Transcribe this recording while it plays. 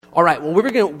All right, well,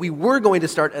 we were going to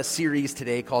start a series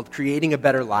today called Creating a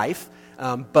Better Life,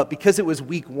 but because it was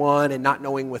week one and not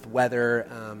knowing with weather,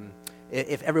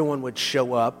 if everyone would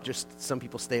show up, just some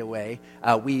people stay away,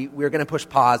 we're going to push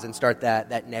pause and start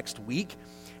that next week.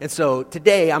 And so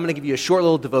today, I'm going to give you a short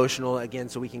little devotional, again,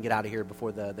 so we can get out of here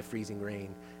before the freezing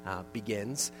rain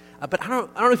begins. But I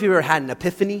don't know if you've ever had an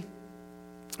epiphany.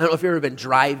 I don't know if you've ever been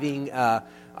driving. I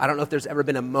don't know if there's ever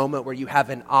been a moment where you have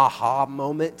an aha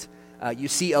moment. You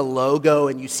see a logo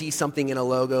and you see something in a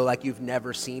logo like you've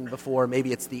never seen before.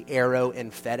 Maybe it's the arrow in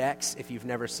FedEx. If you've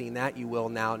never seen that, you will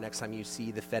now next time you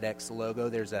see the FedEx logo.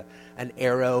 There's an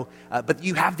arrow. But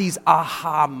you have these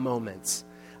aha moments.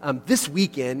 This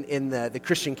weekend in the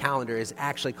Christian calendar is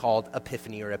actually called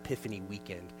Epiphany or Epiphany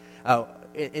Weekend.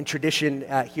 In tradition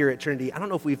here at Trinity, I don't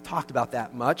know if we've talked about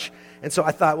that much. And so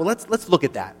I thought, well, let's look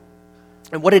at that.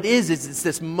 And what it is it's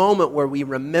this moment where we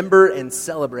remember and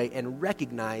celebrate and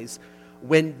recognize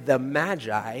when the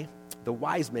Magi, the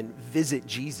wise men, visit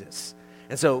Jesus.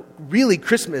 And so really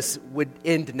Christmas would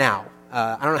end now.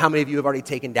 I don't know how many of you have already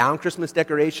taken down Christmas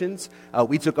decorations.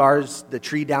 We took the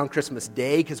tree down Christmas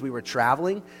Day because we were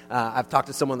traveling. I've talked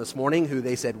to someone this morning who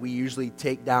they said we usually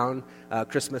take down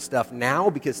Christmas stuff now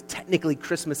because technically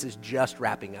Christmas is just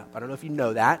wrapping up. I don't know if you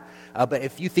know that, but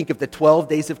if you think of the 12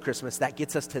 days of Christmas, that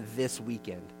gets us to this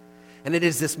weekend. And it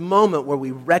is this moment where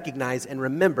we recognize and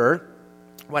remember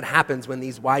what happens when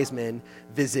these wise men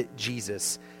visit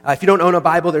Jesus. If you don't own a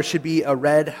Bible, there should be a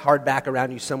red hardback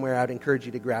around you somewhere. I'd encourage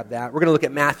you to grab that. We're going to look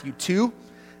at Matthew 2,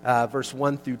 verse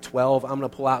 1 through 12. I'm going to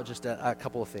pull out just a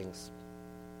couple of things.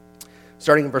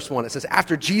 Starting in verse 1, it says,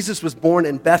 "After Jesus was born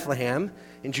in Bethlehem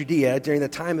in Judea during the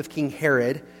time of King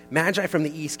Herod, Magi from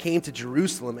the east came to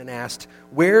Jerusalem and asked,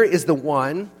 'Where is the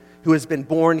one who has been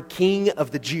born King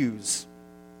of the Jews?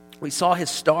 We saw his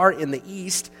star in the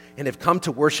east and have come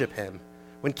to worship him.'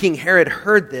 When King Herod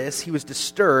heard this, he was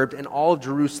disturbed, and all of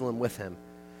Jerusalem with him.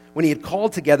 When he had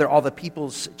called together all the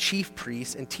people's chief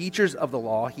priests and teachers of the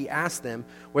law, he asked them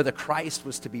where the Christ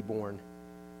was to be born.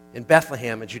 'In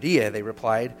Bethlehem in Judea,' they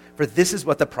replied, 'for this is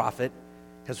what the prophet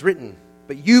has written.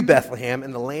 But you, Bethlehem,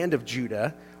 in the land of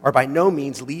Judah, are by no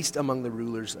means least among the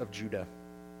rulers of Judah.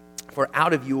 For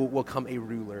out of you will come a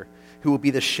ruler who will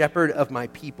be the shepherd of my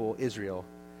people Israel.'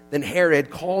 Then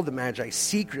Herod called the Magi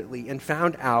secretly and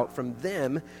found out from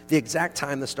them the exact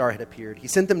time the star had appeared. He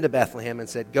sent them to Bethlehem and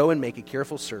said, 'Go and make a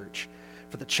careful search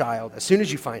for the child. As soon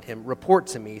as you find him, report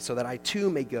to me so that I too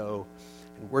may go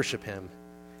and worship him.'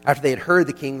 After they had heard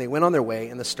the king, they went on their way,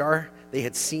 and the star they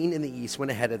had seen in the east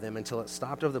went ahead of them until it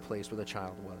stopped over the place where the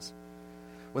child was.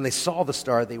 When they saw the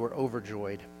star, they were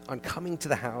overjoyed. On coming to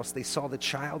the house, they saw the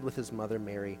child with his mother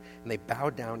Mary, and they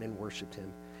bowed down and worshipped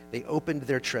him. They opened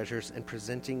their treasures and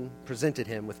presented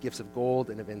him with gifts of gold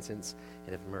and of incense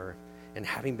and of myrrh. And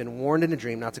having been warned in a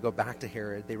dream not to go back to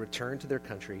Herod, they returned to their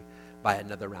country by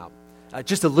another route."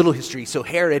 Just a little history. So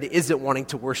Herod isn't wanting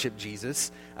to worship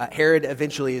Jesus. Herod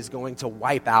eventually is going to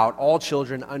wipe out all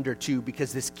children under 2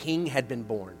 because this king had been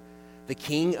born, the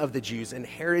king of the Jews. And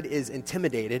Herod is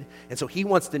intimidated, and so he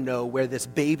wants to know where this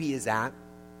baby is at,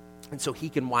 and so he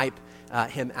can wipe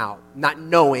him out. Not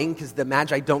knowing, because the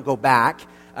Magi don't go back,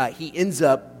 he ends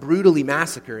up brutally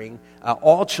massacring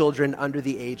all children under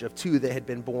the age of 2 that had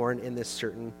been born in this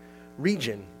certain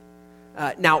region.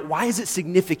 Now, why is it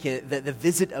significant that the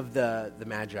visit of the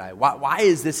Magi? Why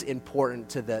is this important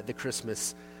to the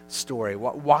Christmas story?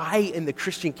 Why in the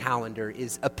Christian calendar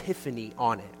is Epiphany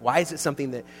on it? Why is it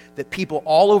something that people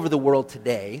all over the world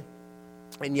today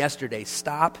and yesterday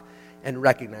stop and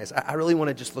recognize? I really want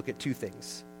to just look at 2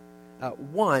 things.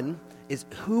 One is,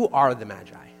 who are the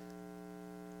Magi?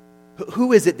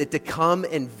 Who is it that to come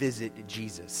and visit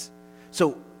Jesus?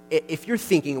 So if you're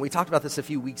thinking, and we talked about this a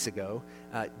few weeks ago,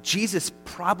 Jesus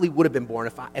probably would have been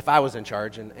born if I was in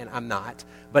charge, and I'm not,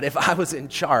 but if I was in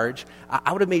charge,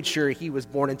 I would have made sure he was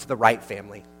born into the right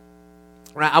family.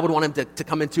 Right? I would want him to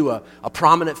come into a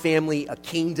prominent family, a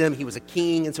kingdom. He was a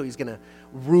king, and so he's going to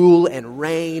rule and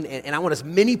reign, and I want as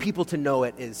many people to know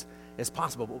it as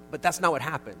possible. But that's not what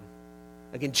happened.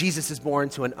 Again, Jesus is born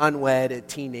to an unwed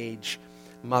teenage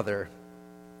mother,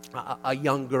 a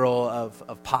young girl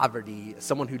of poverty,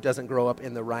 someone who doesn't grow up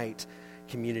in the right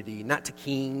community, not to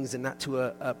kings and not to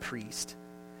a priest.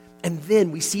 And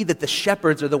then we see that the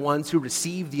shepherds are the ones who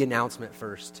receive the announcement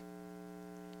first.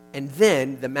 And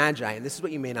then the Magi, and this is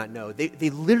what you may not know, they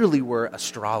literally were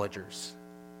astrologers.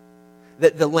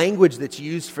 The language that's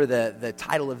used for the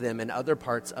title of them in other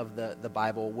parts of the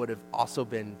Bible would have also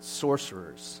been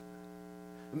sorcerers,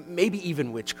 maybe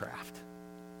even witchcraft.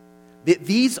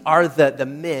 These are the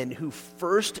men who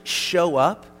first show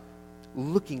up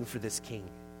looking for this king.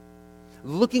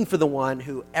 looking for the one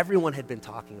who everyone had been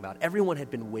talking about, everyone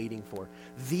had been waiting for.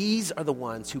 These are the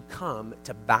ones who come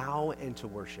to bow and to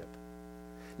worship.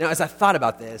 Now, as I thought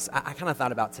about this, I kind of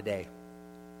thought about today.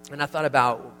 And I thought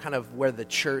about kind of where the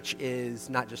church is,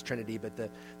 not just Trinity, but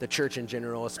the church in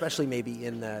general, especially maybe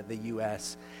in the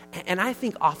U.S. And I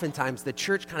think oftentimes the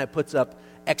church kind of puts up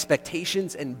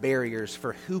expectations and barriers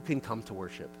for who can come to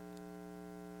worship.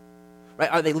 Right?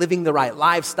 Are they living the right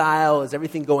lifestyle? Is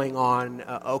everything going on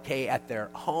okay at their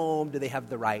home? Do they have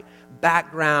the right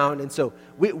background? And so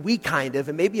we kind of,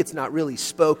 and maybe it's not really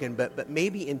spoken, but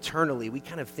maybe internally we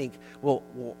kind of think, well,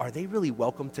 are they really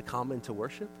welcome to come and to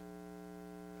worship?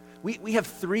 We have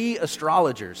 3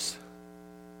 astrologers,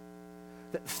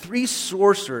 3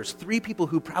 sorcerers, 3 people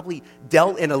who probably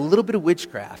dealt in a little bit of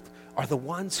witchcraft are the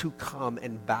ones who come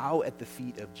and bow at the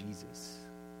feet of Jesus.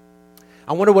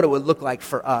 I wonder what it would look like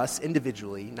for us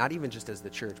individually, not even just as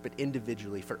the church, but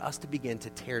individually, for us to begin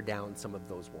to tear down some of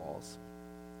those walls.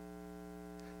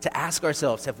 To ask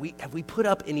ourselves, have we put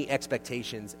up any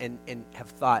expectations and have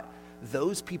thought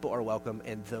those people are welcome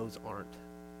and those aren't?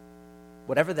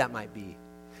 Whatever that might be.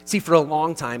 See, for a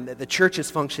long time, the church has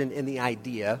functioned in the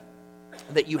idea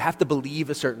that you have to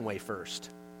believe a certain way first.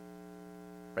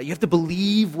 Right? You have to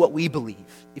believe what we believe.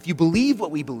 If you believe what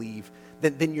we believe,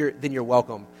 then you're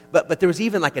welcome. But there was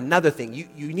even like another thing.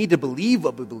 You need to believe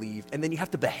what we believe, and then you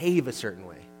have to behave a certain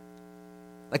way.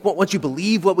 Like once you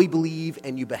believe what we believe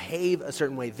and you behave a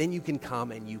certain way, then you can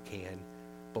come and you can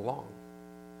belong.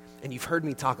 And you've heard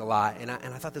me talk a lot, and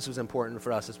I thought this was important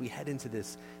for us as we head into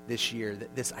this year,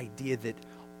 that this idea that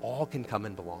all can come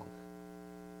and belong.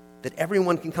 That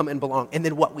everyone can come and belong. And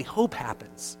then what we hope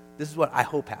happens, this is what I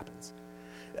hope happens.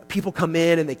 People come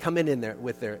in and they come in there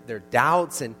with their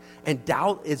doubts, and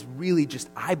doubt is really just,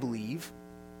 I believe,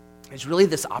 is really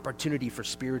this opportunity for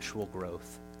spiritual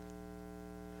growth.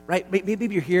 Right? Maybe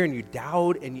you're here and you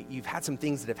doubt and you've had some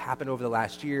things that have happened over the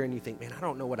last year and you think, man, I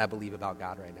don't know what I believe about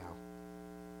God right now.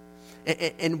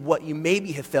 And what you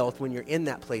maybe have felt when you're in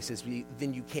that place is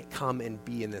then you can't come and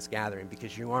be in this gathering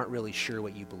because you aren't really sure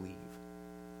what you believe.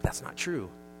 That's not true.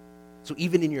 So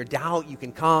even in your doubt, you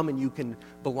can come and you can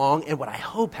belong. And what I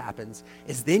hope happens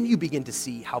is then you begin to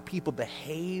see how people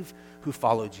behave who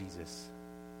follow Jesus.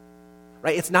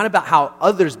 Right? It's not about how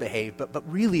others behave, but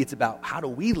really it's about how do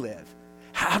we live?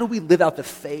 How do we live out the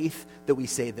faith that we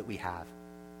say that we have?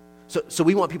 So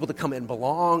we want people to come and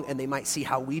belong, and they might see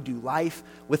how we do life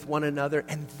with one another,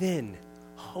 and then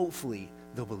hopefully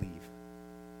they'll believe.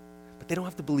 But they don't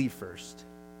have to believe first.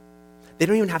 They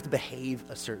don't even have to behave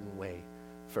a certain way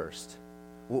first.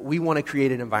 We want to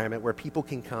create an environment where people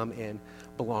can come and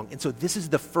belong. And so this is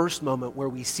the first moment where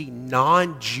we see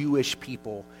non-Jewish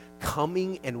people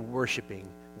coming and worshiping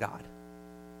God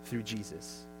through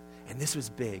Jesus. And this was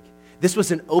big. This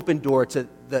was an open door to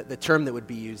the term that would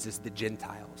be used as the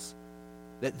Gentiles.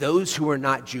 That those who are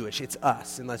not Jewish, it's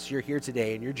us, unless you're here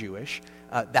today and you're Jewish,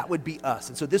 that would be us.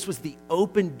 And so this was the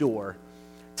open door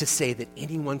to say that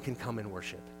anyone can come and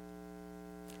worship.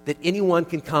 That anyone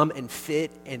can come and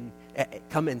fit and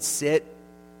come and sit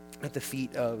at the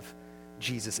feet of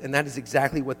Jesus. And that is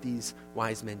exactly what these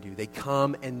wise men do. They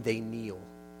come and they kneel.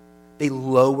 They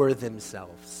lower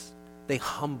themselves. They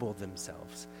humble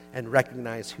themselves and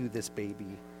recognize who this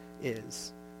baby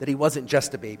is. That he wasn't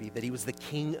just a baby, that he was the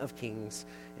King of Kings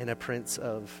and a Prince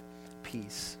of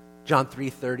Peace. John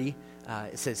 3:30,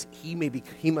 it says,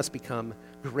 he must become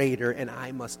greater and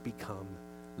I must become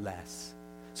less.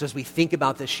 So as we think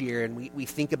about this year and we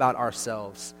think about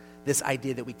ourselves, this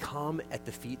idea that we come at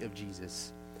the feet of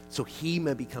Jesus so he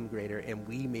may become greater and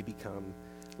we may become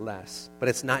less. But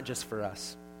it's not just for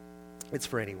us. It's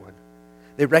for anyone.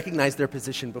 They recognize their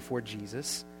position before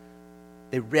Jesus.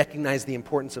 They recognize the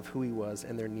importance of who he was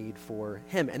and their need for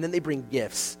him. And then they bring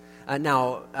gifts.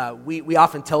 We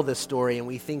often tell this story and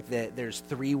we think that there's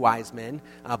 3 wise men,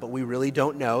 but we really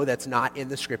don't know. That's not in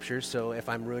the scriptures. So if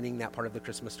I'm ruining that part of the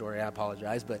Christmas story, I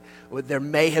apologize. But there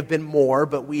may have been more,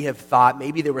 but we have thought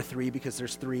maybe there were 3 because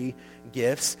there's 3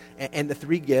 gifts. And the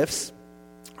 3 gifts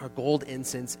are gold,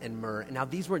 incense, and myrrh. And now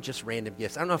these weren't just random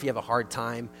gifts. I don't know if you have a hard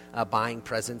time buying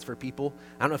presents for people.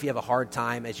 I don't know if you have a hard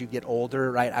time as you get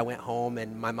older, right? I went home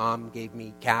and my mom gave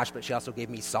me cash, but she also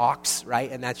gave me socks,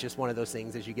 right? And that's just one of those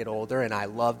things as you get older, and I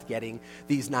loved getting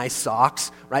these nice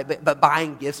socks, right? But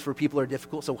buying gifts for people are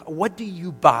difficult. So what do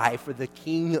you buy for the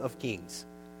King of Kings?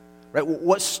 Right?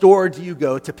 What store do you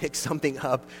go to pick something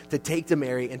up to take to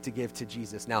Mary and to give to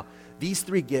Jesus? Now, these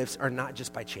 3 gifts are not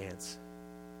just by chance.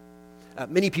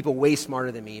 Many people way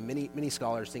smarter than me, many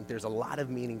scholars think there's a lot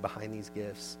of meaning behind these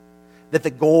gifts. That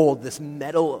the gold, this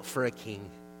medal for a king,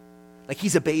 like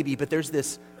he's a baby, but there's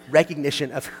this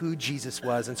recognition of who Jesus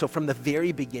was. And so from the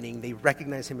very beginning, they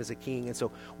recognized him as a king. And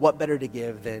so what better to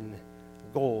give than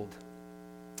gold?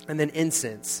 And then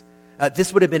incense.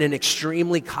 This would have been an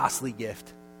extremely costly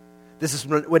gift.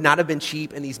 Would not have been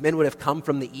cheap, and these men would have come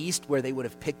from the east where they would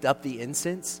have picked up the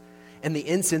incense, and the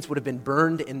incense would have been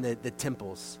burned in the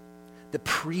temples. The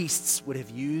priests would have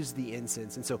used the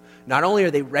incense. And so not only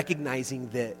are they recognizing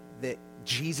that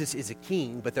Jesus is a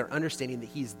king, but they're understanding that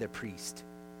he's the priest.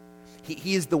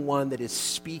 He is the one that is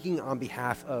speaking on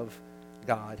behalf of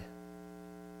God.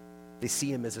 They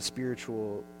see him as a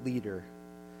spiritual leader.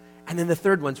 And then the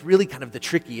third one's really kind of the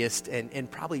trickiest and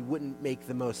probably wouldn't make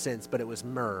the most sense, but it was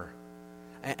myrrh.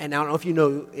 And I don't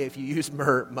know if you use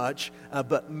myrrh much,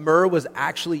 but myrrh was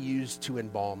actually used to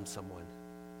embalm someone.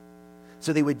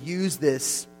 So they would use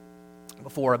this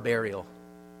before a burial.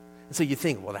 And so you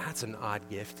think, well, that's an odd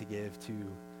gift to give to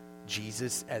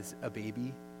Jesus as a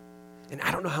baby. And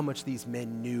I don't know how much these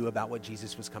men knew about what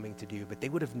Jesus was coming to do, but they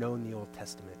would have known the Old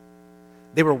Testament.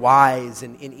 They were wise,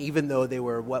 and even though they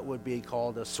were what would be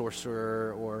called a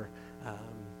sorcerer or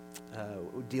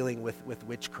dealing with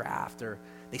witchcraft, or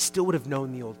they still would have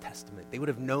known the Old Testament. They would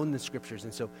have known the scriptures.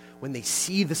 And so when they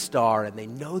see the star and they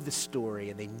know the story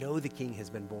and they know the king has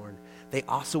been born, they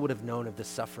also would have known of the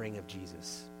suffering of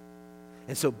Jesus.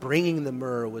 And so bringing the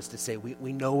myrrh was to say,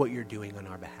 we know what you're doing on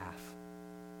our behalf.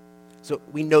 So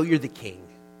we know you're the king.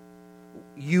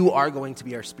 You are going to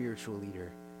be our spiritual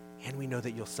leader. And we know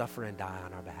that you'll suffer and die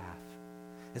on our behalf.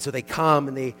 And so they come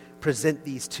and they present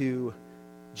these to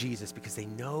Jesus because they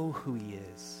know who he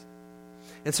is.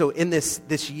 And so in this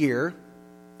year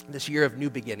of new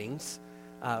beginnings,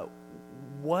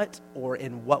 what or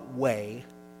in what way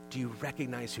do you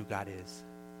recognize who God is?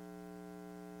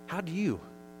 How do you?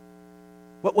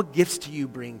 What gifts do you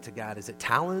bring to God? Is it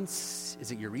talents?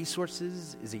 Is it your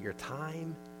resources? Is it your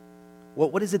time?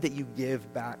 What is it that you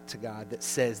give back to God that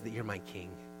says that you're my king?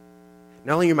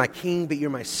 Not only you're my king, but you're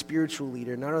my spiritual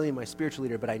leader. Not only am I my spiritual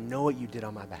leader, but I know what you did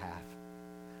on my behalf.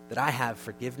 That I have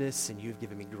forgiveness and you've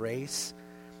given me grace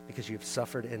because you've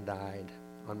suffered and died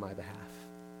on my behalf.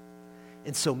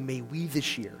 And so may we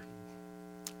this year,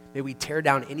 may we tear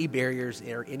down any barriers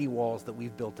or any walls that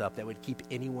we've built up that would keep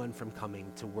anyone from coming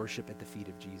to worship at the feet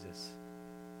of Jesus.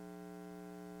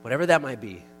 Whatever that might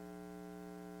be,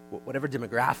 whatever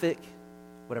demographic,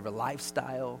 whatever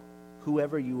lifestyle,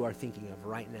 whoever you are thinking of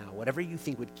right now, whatever you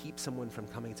think would keep someone from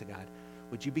coming to God,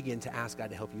 would you begin to ask God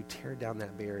to help you tear down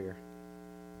that barrier?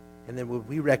 And then would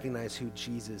we recognize who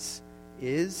Jesus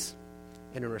is,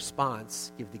 and in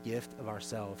response, give the gift of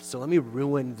ourselves. So let me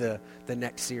ruin the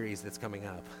next series that's coming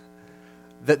up.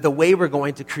 The way we're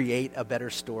going to create a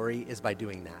better story is by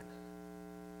doing that.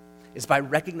 Is by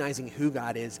recognizing who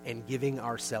God is and giving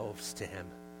ourselves to him.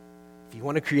 If you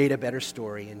want to create a better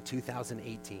story in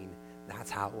 2018,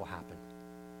 that's how it will happen.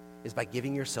 Is by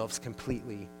giving yourselves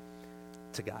completely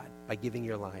to God, by giving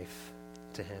your life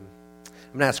to him.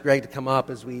 I'm going to ask Greg to come up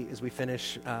as we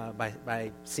finish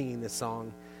by singing this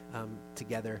song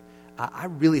together. I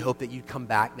really hope that you come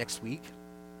back next week.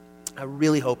 I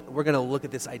really hope we're going to look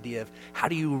at this idea of how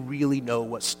do you really know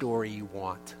what story you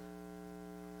want?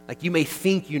 Like you may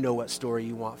think you know what story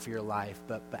you want for your life,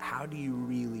 but how do you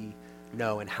really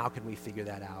know, and how can we figure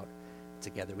that out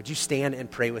together? Would you stand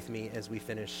and pray with me as we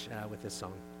finish with this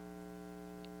song?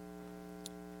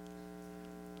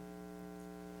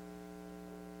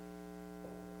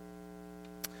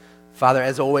 Father,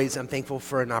 as always, I'm thankful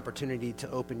for an opportunity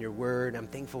to open your word. I'm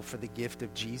thankful for the gift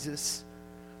of Jesus.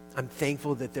 I'm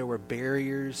thankful that there were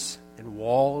barriers and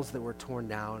walls that were torn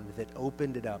down that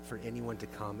opened it up for anyone to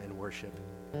come and worship.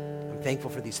 I'm thankful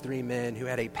for these three men who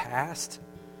had a past,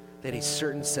 they had a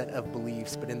certain set of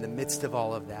beliefs, but in the midst of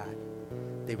all of that,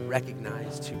 they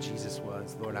recognized who Jesus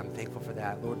was. Lord, I'm thankful for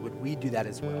that. Lord, would we do that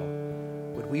as well?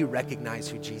 Would we recognize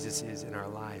who Jesus is in our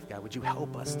life? God, would you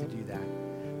help us to do that?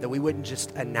 That we wouldn't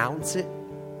just announce it,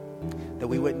 that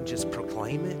we wouldn't just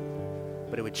proclaim it,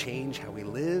 but it would change how we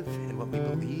live and what we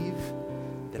believe,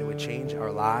 that it would change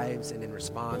our lives, and in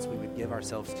response, we would give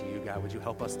ourselves to you, God. Would you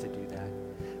help us to do that?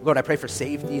 Lord, I pray for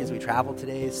safety as we travel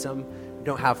today. Some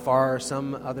don't have far,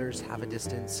 some others have a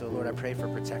distance. So, Lord, I pray for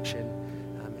protection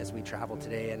as we travel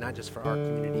today, and not just for our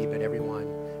community, but everyone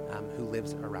who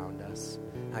lives around us.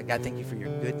 God, thank you for your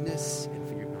goodness and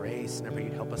for your grace, and I pray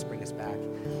you'd help us bring us back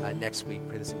next week.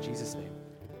 Pray this in Jesus' name.